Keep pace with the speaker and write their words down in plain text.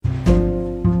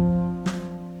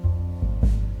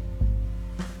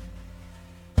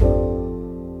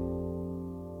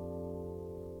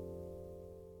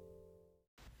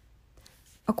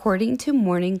According to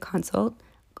Morning Consult,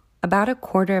 about a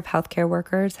quarter of healthcare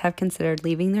workers have considered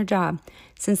leaving their job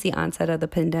since the onset of the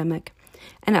pandemic.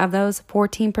 And of those,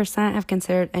 14% have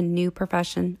considered a new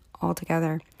profession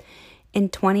altogether. In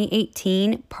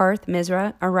 2018, Parth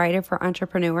Misra, a writer for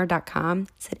Entrepreneur.com,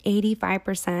 said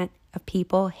 85% of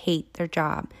people hate their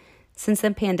job. Since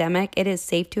the pandemic, it is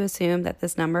safe to assume that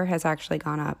this number has actually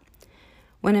gone up.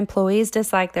 When employees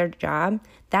dislike their job,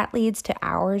 that leads to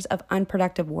hours of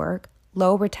unproductive work,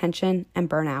 low retention, and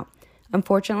burnout.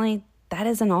 Unfortunately, that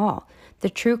isn't all. The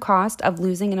true cost of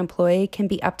losing an employee can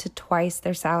be up to twice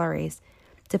their salaries,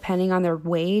 depending on their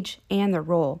wage and their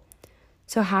role.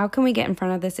 So how can we get in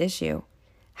front of this issue?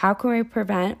 How can we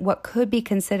prevent what could be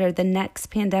considered the next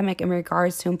pandemic in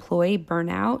regards to employee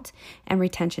burnout and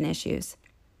retention issues?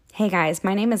 Hey guys,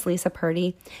 my name is Lisa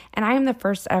Purdy, and I am the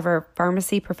first ever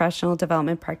pharmacy professional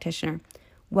development practitioner.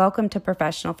 Welcome to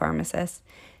Professional Pharmacist.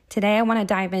 Today I want to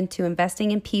dive into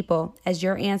investing in people as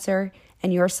your answer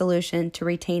and your solution to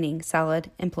retaining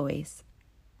solid employees.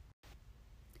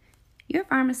 Your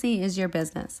pharmacy is your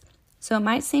business, so it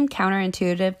might seem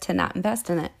counterintuitive to not invest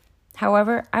in it.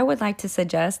 However, I would like to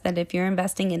suggest that if you're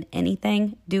investing in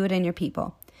anything, do it in your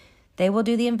people. They will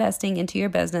do the investing into your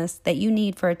business that you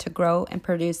need for it to grow and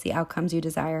produce the outcomes you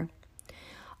desire.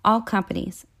 All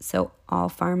companies, so all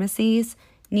pharmacies,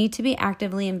 need to be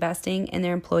actively investing in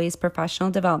their employees'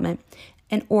 professional development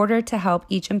in order to help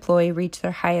each employee reach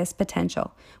their highest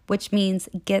potential, which means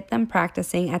get them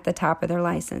practicing at the top of their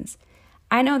license.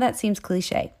 I know that seems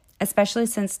cliche, especially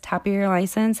since top of your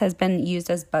license has been used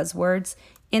as buzzwords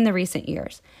in the recent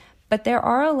years, but there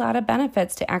are a lot of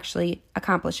benefits to actually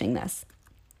accomplishing this.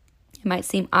 It might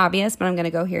seem obvious, but I'm going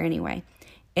to go here anyway.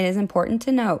 It is important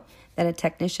to note that a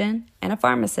technician and a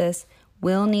pharmacist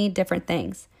will need different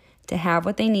things to have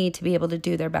what they need to be able to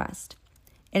do their best.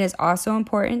 It is also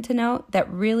important to note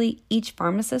that really each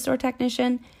pharmacist or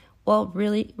technician will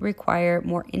really require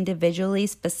more individually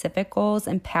specific goals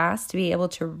and paths to be able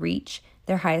to reach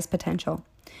their highest potential.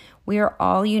 We are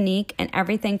all unique, and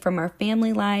everything from our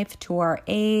family life to our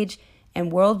age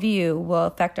and worldview will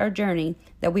affect our journey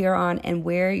that we are on and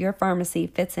where your pharmacy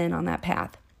fits in on that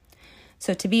path.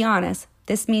 So to be honest,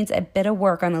 this means a bit of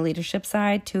work on the leadership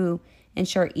side to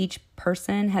ensure each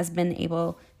person has been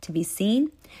able to be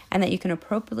seen and that you can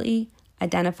appropriately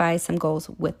identify some goals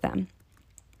with them.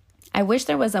 I wish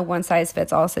there was a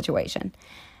one-size-fits-all situation,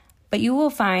 but you will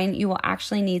find you will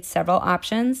actually need several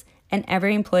options, and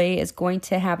every employee is going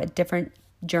to have a different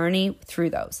journey through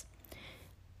those.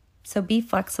 So be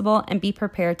flexible and be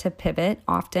prepared to pivot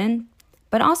often,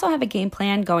 but also have a game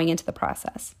plan going into the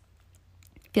process.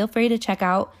 Feel free to check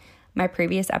out my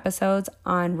previous episodes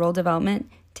on role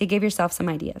development to give yourself some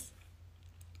ideas.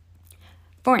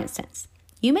 For instance,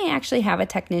 you may actually have a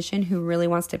technician who really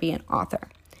wants to be an author.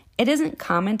 It isn't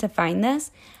common to find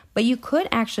this, but you could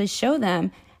actually show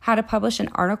them how to publish an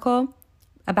article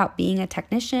about being a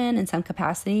technician in some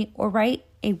capacity, or write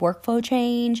a workflow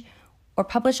change, or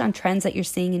publish on trends that you're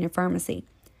seeing in your pharmacy.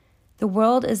 The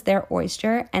world is their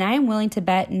oyster, and I am willing to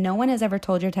bet no one has ever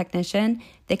told your technician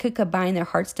they could combine their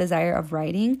heart's desire of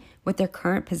writing with their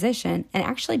current position and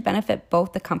actually benefit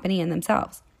both the company and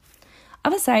themselves.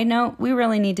 Of a side note, we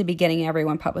really need to be getting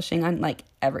everyone publishing on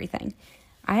everything.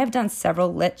 I have done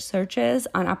several lit searches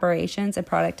on operations and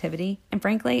productivity, and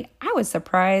frankly, I was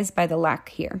surprised by the lack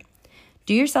here.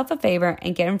 Do yourself a favor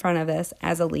and get in front of this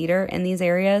as a leader in these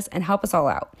areas and help us all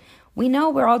out. We know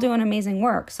we're all doing amazing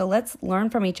work, so let's learn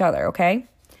from each other, okay?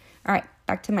 All right,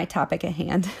 back to my topic at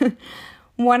hand.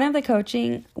 One-on-one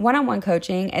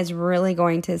coaching is really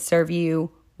going to serve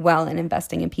you well in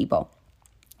investing in people.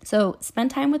 So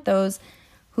spend time with those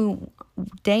who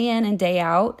day in and day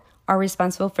out are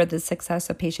responsible for the success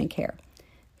of patient care.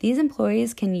 These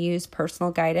employees can use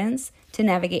personal guidance to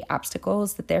navigate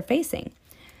obstacles that they're facing.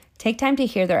 Take time to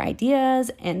hear their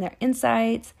ideas and their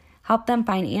insights, help them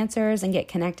find answers, and get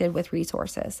connected with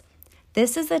resources.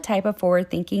 This is the type of forward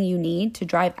thinking you need to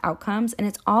drive outcomes, and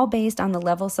it's all based on the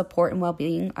level of support and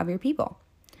well-being of your people.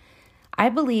 I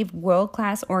believe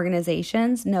world-class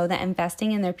organizations know that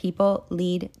investing in their people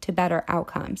lead to better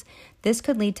outcomes. This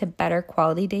could lead to better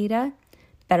quality data,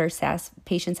 better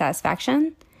patient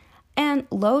satisfaction, and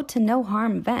low to no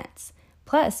harm events.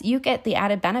 Plus, you get the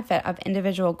added benefit of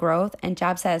individual growth and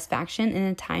job satisfaction in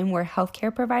a time where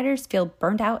healthcare providers feel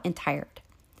burned out and tired.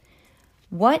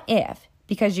 What if,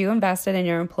 because you invested in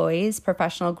your employees'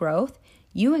 professional growth,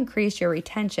 you increase your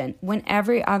retention when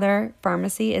every other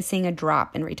pharmacy is seeing a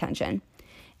drop in retention?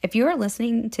 If you are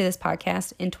listening to this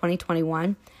podcast in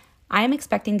 2021, I am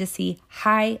expecting to see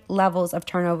high levels of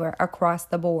turnover across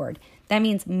the board. That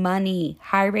means money,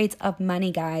 high rates of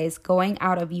money, guys, going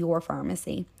out of your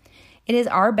pharmacy. It is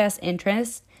our best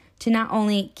interest to not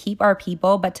only keep our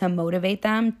people, but to motivate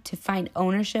them to find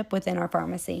ownership within our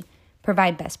pharmacy,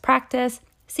 provide best practice,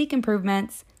 seek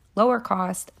improvements, lower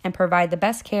cost, and provide the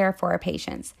best care for our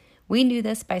patients. We do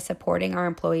this by supporting our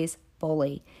employees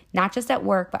fully, not just at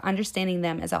work, but understanding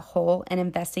them as a whole and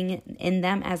investing in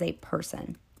them as a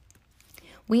person.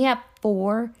 We have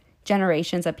 4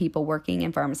 generations of people working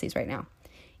in pharmacies right now.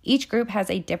 Each group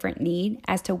has a different need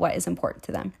as to what is important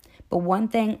to them. But one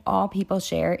thing all people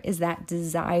share is that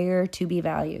desire to be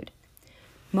valued.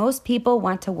 Most people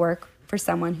want to work for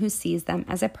someone who sees them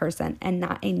as a person and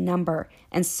not a number,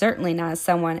 and certainly not as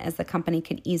someone as the company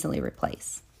can easily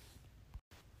replace.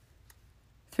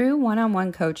 Through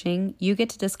one-on-one coaching, you get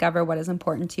to discover what is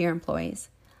important to your employees.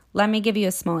 Let me give you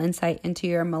a small insight into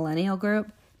your millennial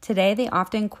group. Today, they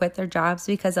often quit their jobs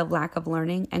because of lack of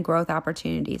learning and growth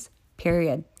opportunities,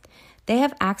 period. They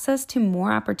have access to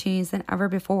more opportunities than ever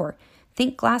before.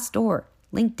 Think Glassdoor,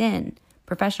 LinkedIn,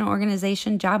 professional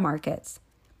organization job markets.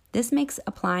 This makes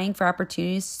applying for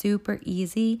opportunities super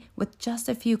easy with just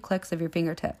a few clicks of your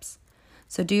fingertips.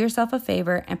 So do yourself a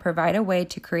favor and provide a way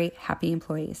to create happy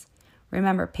employees.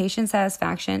 Remember, patient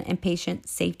satisfaction and patient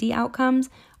safety outcomes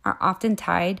are often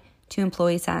tied to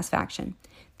employee satisfaction.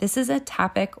 This is a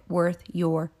topic worth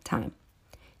your time.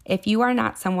 If you are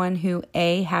not someone who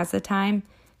A, has the time,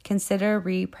 consider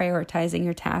reprioritizing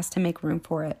your tasks to make room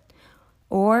for it.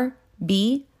 Or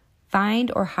B,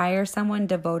 find or hire someone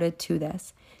devoted to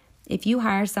this. If you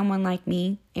hire someone like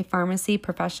me, a pharmacy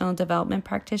professional development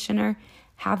practitioner,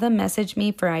 have them message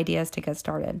me for ideas to get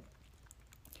started.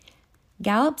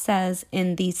 Gallup says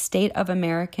in the State of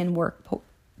American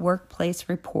Workplace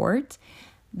Report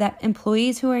that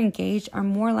employees who are engaged are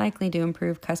more likely to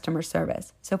improve customer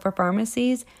service. So for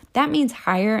pharmacies, that means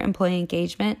higher employee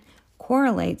engagement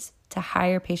correlates to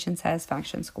higher patient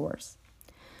satisfaction scores.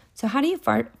 So how do you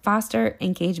foster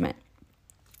engagement?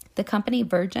 The company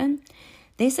Virgin,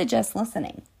 they suggest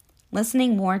listening.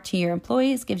 Listening more to your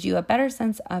employees gives you a better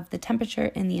sense of the temperature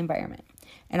in the environment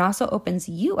and also opens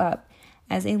you up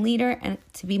as a leader and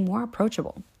to be more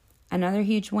approachable. Another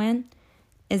huge win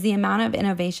is the amount of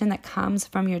innovation that comes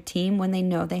from your team when they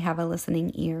know they have a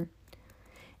listening ear.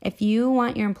 If you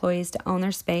want your employees to own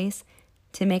their space,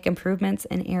 to make improvements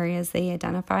in areas they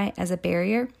identify as a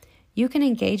barrier, you can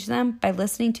engage them by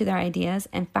listening to their ideas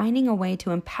and finding a way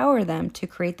to empower them to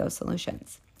create those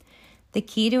solutions. The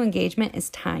key to engagement is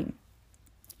time.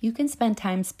 You can spend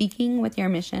time speaking with your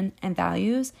mission and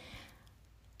values.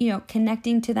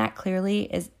 Connecting to that clearly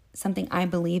is something I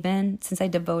believe in since I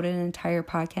devoted an entire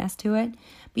podcast to it.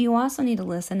 But you also need to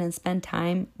listen and spend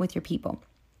time with your people.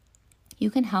 You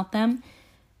can help them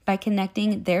by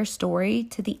connecting their story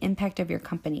to the impact of your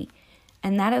company.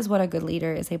 And that is what a good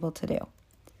leader is able to do.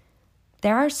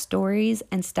 There are stories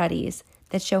and studies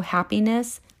that show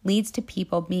happiness leads to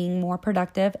people being more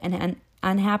productive, and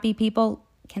unhappy people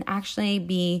can actually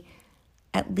be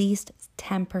at least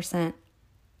 10%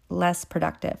 less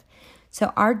productive.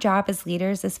 So our job as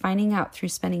leaders is finding out through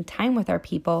spending time with our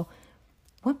people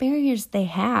what barriers they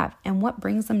have and what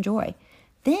brings them joy.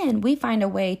 Then we find a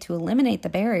way to eliminate the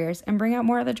barriers and bring out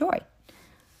more of the joy.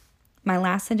 My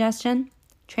last suggestion,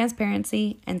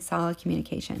 transparency and solid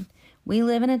communication. We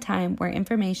live in a time where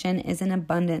information is in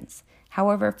abundance.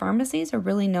 However, pharmacies are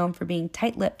really known for being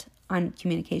tight-lipped on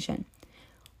communication.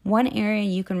 One area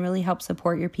you can really help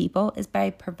support your people is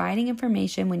by providing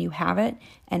information when you have it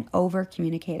and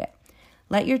over-communicate it.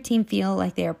 Let your team feel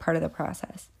like they are part of the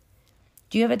process.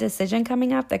 Do you have a decision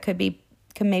coming up that could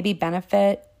maybe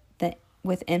benefit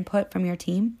with input from your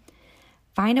team?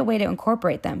 Find a way to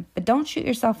incorporate them, but don't shoot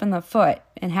yourself in the foot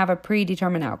and have a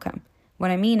predetermined outcome.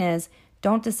 What I mean is,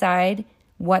 don't decide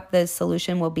what the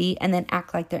solution will be and then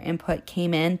act like their input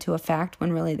came into effect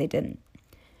when really they didn't.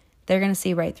 They're going to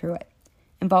see right through it.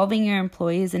 Involving your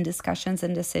employees in discussions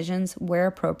and decisions where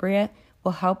appropriate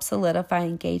will help solidify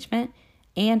engagement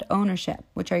and ownership,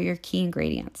 which are your key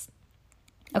ingredients.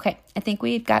 Okay, I think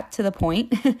we've got to the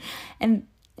point, and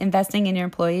investing in your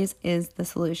employees is the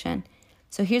solution.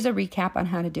 So here's a recap on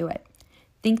how to do it.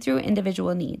 Think through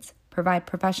individual needs. Provide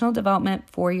professional development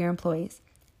for your employees.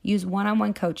 Use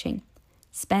one-on-one coaching.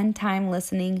 Spend time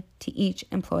listening to each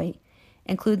employee.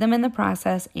 Include them in the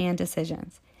process and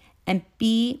decisions. And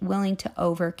be willing to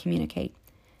over-communicate.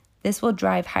 This will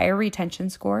drive higher retention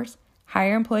scores,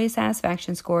 higher employee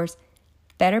satisfaction scores,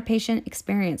 better patient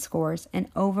experience scores, and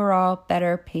overall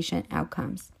better patient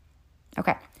outcomes.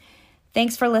 Okay,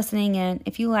 thanks for listening in.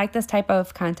 If you like this type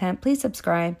of content, please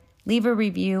subscribe, leave a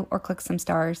review, or click some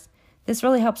stars. This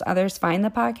really helps others find the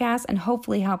podcast and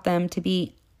hopefully help them to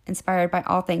be inspired by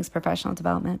all things professional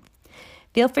development.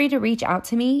 Feel free to reach out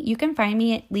to me. You can find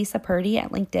me at Lisa Purdy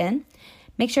at LinkedIn.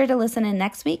 Make sure to listen in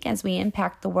next week as we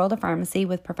impact the world of pharmacy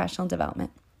with professional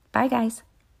development. Bye, guys.